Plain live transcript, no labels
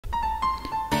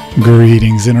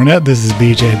Greetings Internet, this is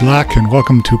BJ Black and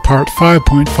welcome to part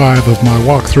 5.5 of my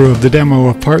walkthrough of the demo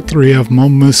of part 3 of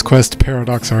Monmusu Quest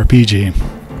Paradox RPG.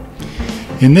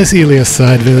 In this Ilias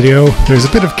side video, there's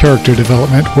a bit of character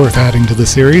development worth adding to the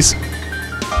series.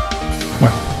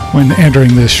 Well, when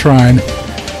entering this shrine,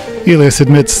 Ilias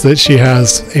admits that she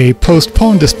has a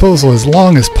postpone disposal as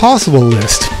long as possible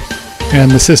list,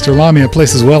 and the sister Lamia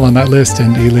places well on that list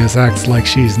and Ilias acts like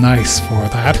she's nice for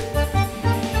that.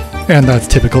 And that's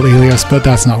typical Ilias, but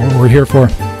that's not what we're here for.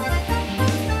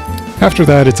 After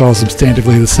that, it's all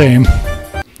substantively the same,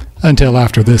 until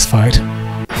after this fight.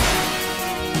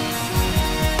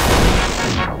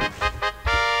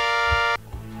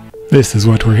 This is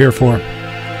what we're here for.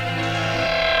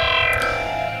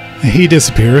 He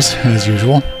disappears, as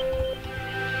usual.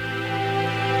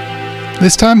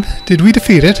 This time, did we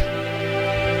defeat it?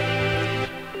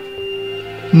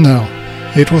 No.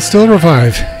 It will still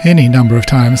revive any number of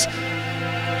times.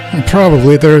 And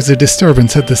probably there is a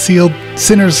disturbance at the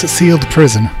Sinner's Sealed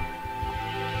Prison.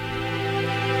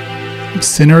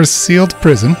 Sinner's Sealed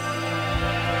Prison?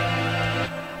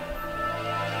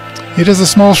 It is a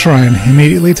small shrine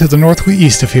immediately to the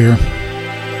northeast of here.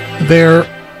 There,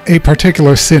 a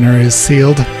particular sinner is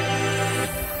sealed.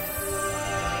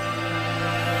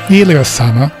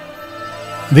 Ilias-sama,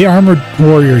 the armored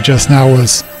warrior just now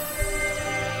was...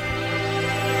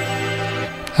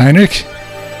 Heinrich,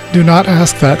 do not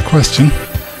ask that question.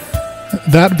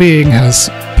 That being has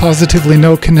positively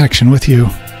no connection with you.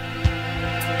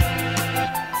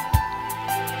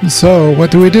 So,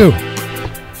 what do we do?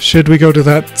 Should we go to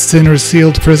that Sinner's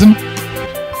Sealed Prison?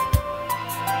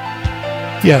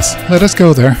 Yes, let us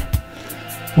go there.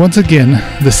 Once again,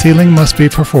 the sealing must be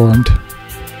performed.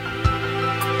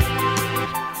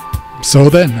 So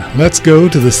then, let's go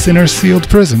to the Sinner's Sealed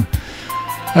Prison.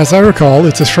 As I recall,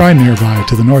 it's a shrine nearby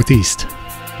to the northeast.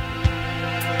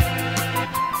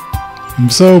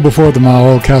 So, before the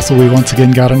Mao Castle, we once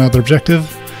again got another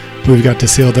objective. We've got to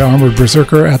seal the armored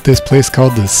berserker at this place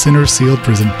called the Sinner's Sealed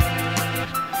Prison.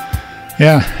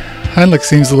 Yeah, Heinrich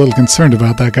seems a little concerned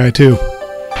about that guy too.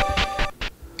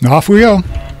 Off we go!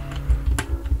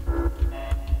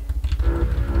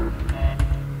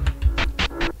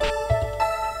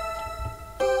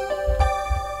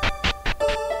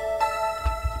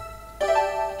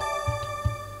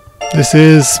 This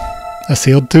is a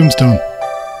sealed tombstone.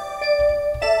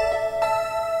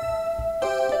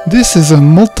 This is a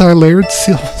multi-layered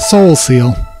soul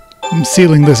seal. I'm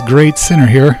sealing this great sinner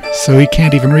here, so he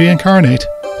can't even reincarnate.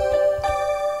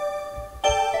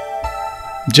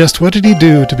 Just what did he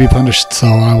do to be punished so,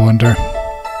 I wonder?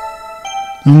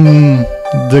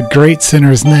 The great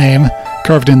sinner's name,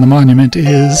 carved in the monument,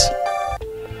 is...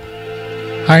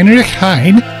 Heinrich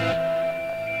Hein?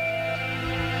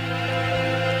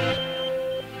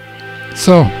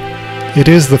 So, it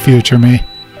is the future me.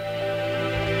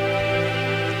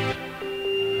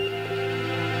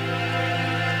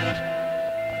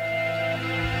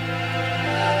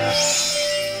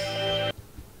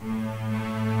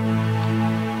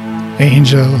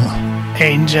 Angel.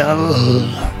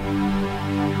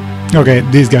 Okay,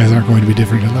 these guys aren't going to be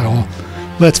different at all.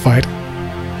 Let's fight.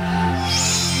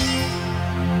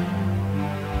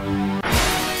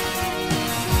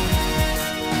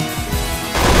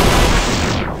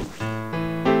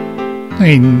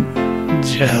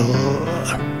 Angel.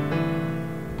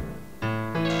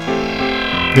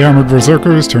 The armored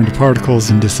berserkers turn to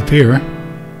particles and disappear.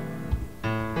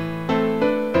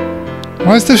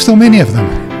 Why is there so many of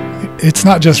them? It's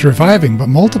not just reviving, but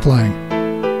multiplying.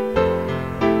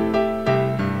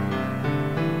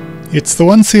 It's the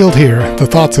one sealed here, the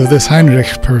thoughts of this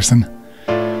Heinrich person.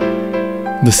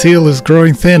 The seal is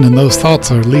growing thin and those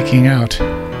thoughts are leaking out.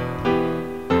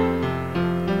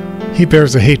 He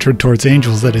bears a hatred towards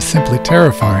angels that is simply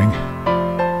terrifying.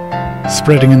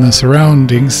 Spreading in the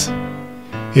surroundings,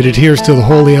 it adheres to the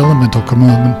holy elemental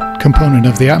component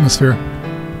of the atmosphere.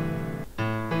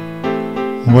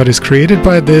 What is created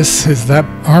by this is that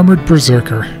armored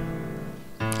berserker.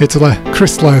 It's a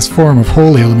crystallized form of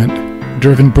holy element,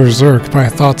 driven berserk by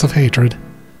thoughts of hatred.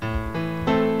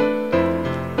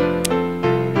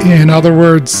 In other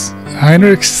words,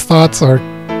 Heinrich's thoughts are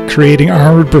creating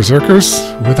armored berserkers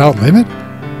without limit?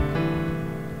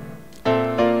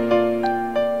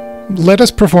 Let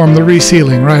us perform the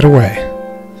resealing right away.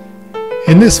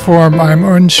 In this form, I'm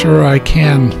unsure I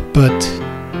can, but...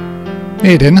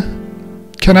 Aiden,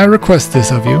 can I request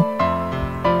this of you?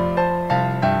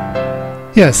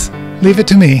 Yes, leave it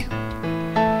to me.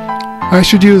 I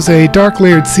should use a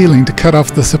dark-layered sealing to cut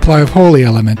off the supply of holy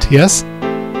element, yes?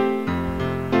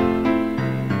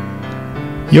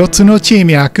 Yotsu no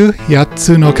chimyaku,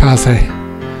 yatsu no kase.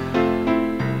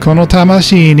 この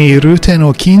魂にいる手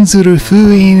の禁ずる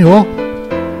封印を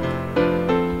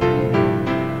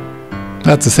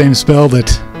That's the same spell that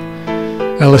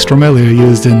Alice Dromelia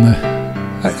used in the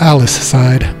Alice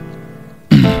side.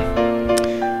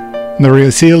 The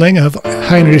resealing of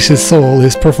Heinrich's soul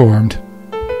is performed.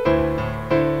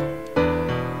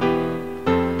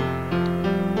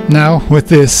 Now, with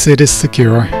this, it is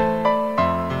secure.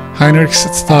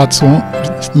 Heinrich's thoughts won't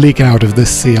leak out of this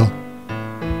seal.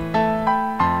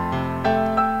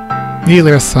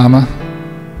 Ilias-sama,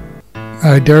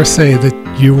 I dare say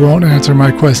that you won't answer my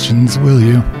questions, will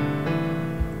you?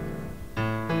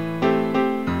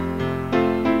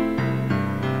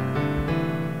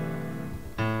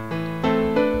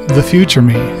 The future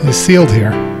me is sealed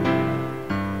here.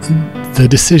 The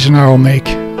decision I will make,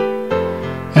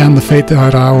 and the fate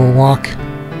that I will walk.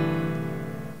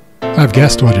 I've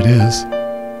guessed what it is.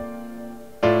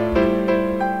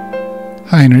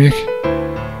 Heinrich.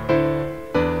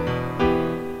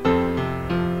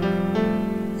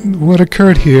 What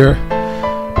occurred here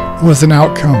was an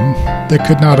outcome that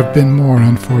could not have been more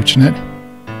unfortunate.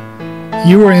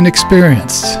 You were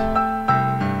inexperienced,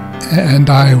 and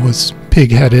I was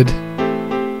pig-headed.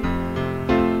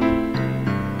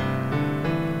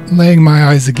 Laying my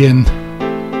eyes again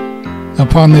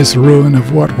upon this ruin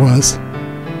of what was,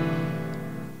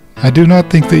 I do not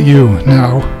think that you,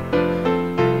 now,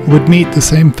 would meet the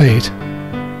same fate.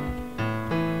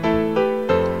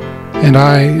 And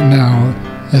I, now,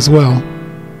 as well.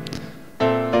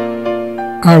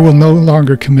 I will no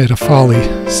longer commit a folly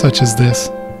such as this.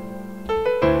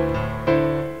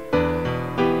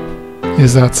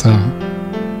 Is that so?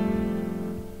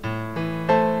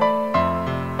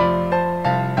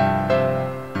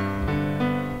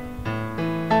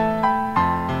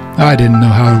 I didn't know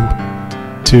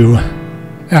how to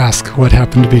ask what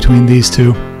happened between these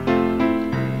two.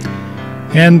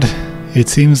 And it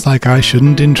seems like I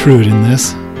shouldn't intrude in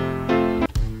this.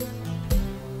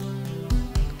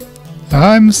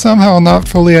 I'm somehow not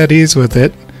fully at ease with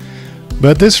it,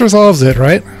 but this resolves it,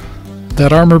 right?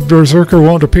 That armored berserker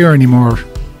won't appear anymore,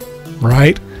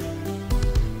 right?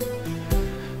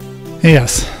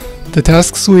 Yes, the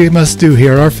tasks we must do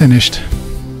here are finished.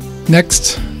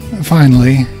 Next,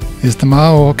 finally, is the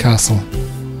Mao Castle.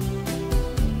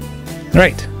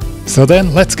 Right, so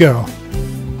then let's go.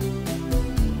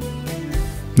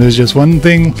 There's just one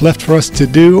thing left for us to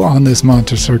do on this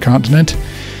Monmusu continent.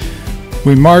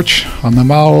 We march on the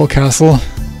Mao Castle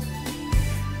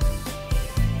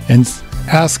and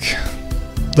ask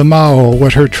the Mao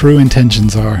what her true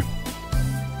intentions are.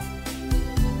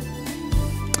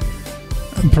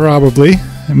 Probably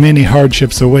many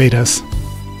hardships await us,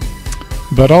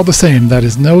 but all the same, that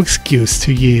is no excuse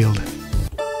to yield.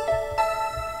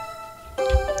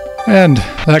 And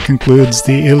that concludes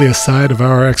the Ilias side of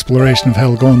our exploration of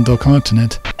Hellgondo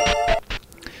continent.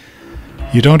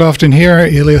 You don't often hear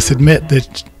Ilias admit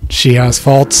that she has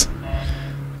faults,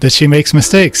 that she makes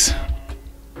mistakes.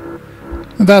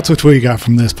 That's what we got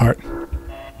from this part.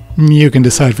 You can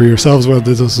decide for yourselves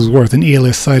whether this is worth an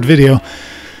Ilias side video,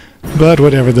 but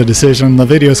whatever the decision, the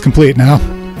video is complete now.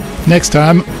 Next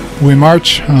time, we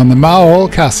march on the Mao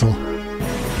Castle.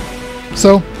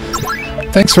 So,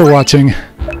 thanks for watching,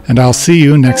 and I'll see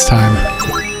you next time.